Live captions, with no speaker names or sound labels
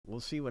We'll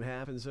see what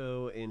happens,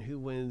 though, and who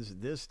wins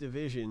this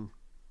division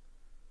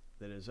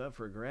that is up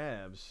for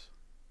grabs.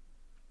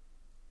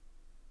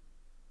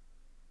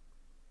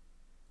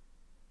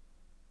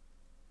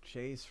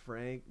 Chase,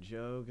 Frank,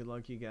 Joe, good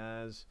luck, you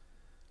guys.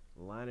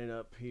 Lining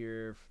up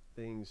here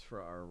things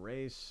for our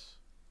race.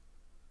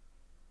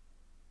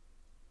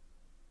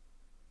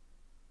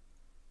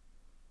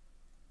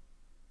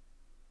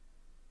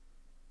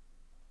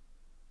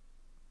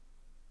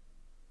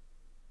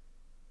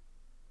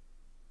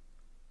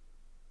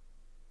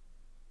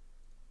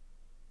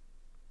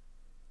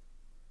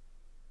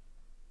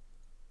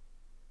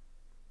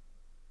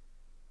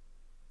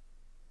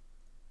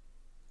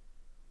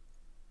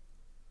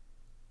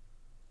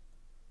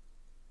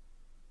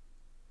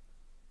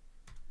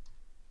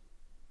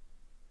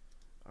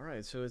 All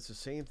right, so it's the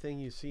same thing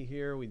you see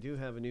here. We do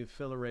have a new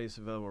filler race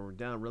available. We're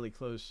down really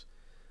close.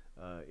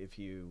 If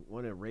you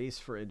want to race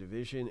for a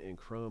division in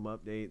Chrome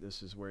Update,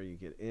 this is where you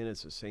get in.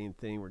 It's the same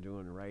thing we're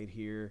doing right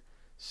here.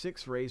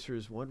 6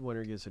 racers, 1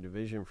 winner gets a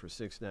division for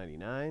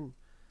 $6.99.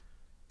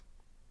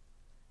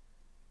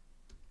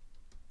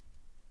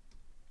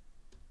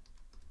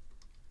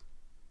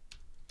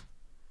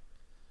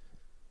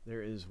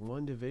 There is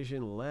 1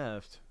 division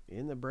left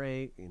in the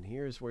break, and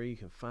here's where you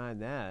can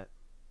find that.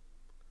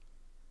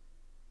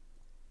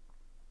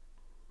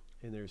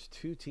 And there's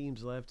 2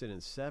 teams left in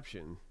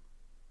Inception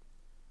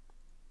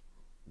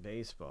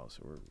Baseball.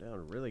 So we're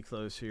down really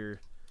close here,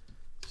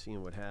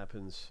 seeing what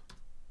happens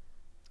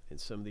in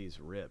some of these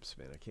rips,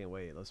 man. I can't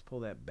wait. Let's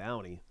pull that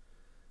bounty.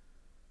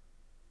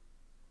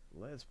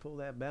 Let's pull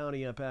that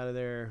bounty up out of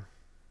there.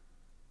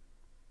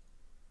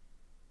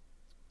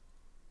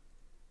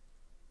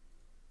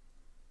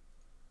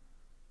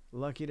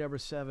 Lucky number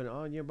 7,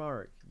 on your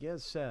mark, get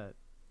set,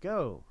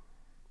 go.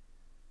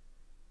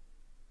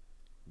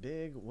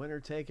 Big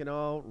winner taking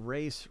all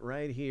race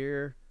right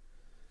here.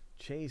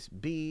 Chase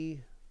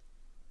B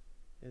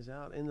is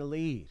out in the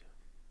lead.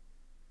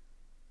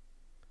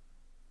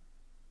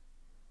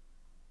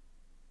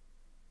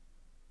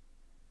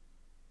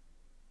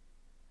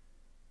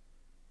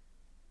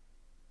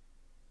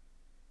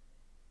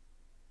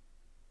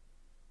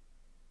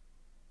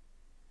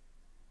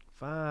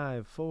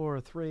 Five,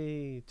 4,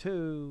 3,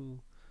 2,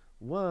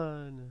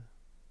 1.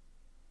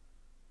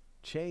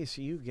 Chase,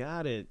 you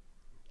got it.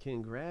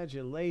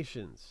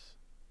 Congratulations.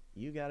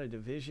 You got a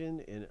division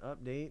in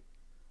Update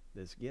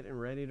that's getting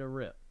ready to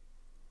rip.